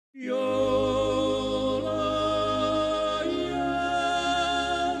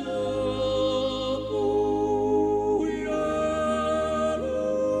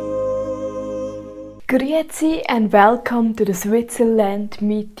Grüezi and welcome to the Switzerland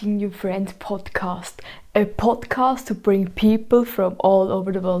Meeting New Friends podcast, a podcast to bring people from all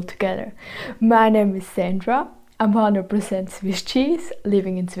over the world together. My name is Sandra. I'm 100% Swiss cheese,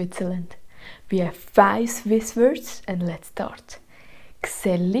 living in Switzerland. We have 5 Swiss words and let's start.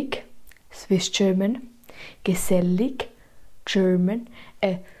 Gesellig, Swiss German. Gesellig, German.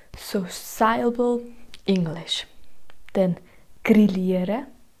 Sociable, English. Then grilliere,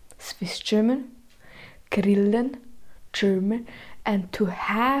 Swiss German. Grillen, German, and to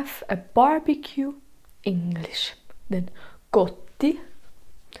have a barbecue, English. Then Gotti,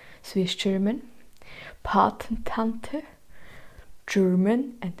 Swiss German, Patentante,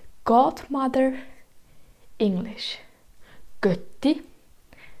 German, and Godmother, English. Götti,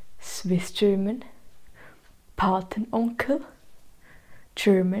 Swiss German, Patenonkel,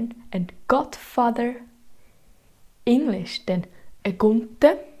 German, and Godfather, English. Then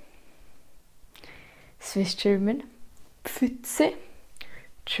Egunte, Swiss German, Pfütze,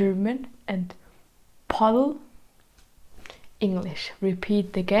 German, and puddle, English.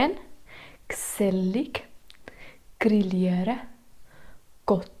 Repeat again. Gesellig, grilliere,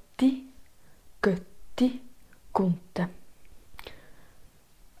 Gotti, Götti, Gunte.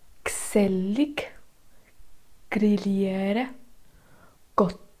 Gesellig, grilliere,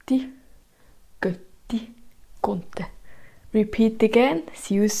 Gotti, Götti, Gunte. Repeat again.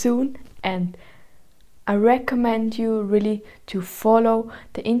 See you soon, and I recommend you really to follow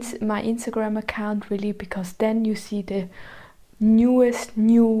my Instagram account really, because then you see the newest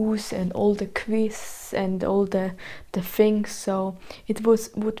news and all the quiz and all the things. So it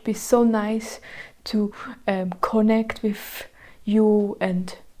would be so nice to connect with you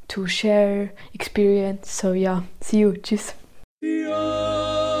and to share experience. So yeah, see you. Tschüss.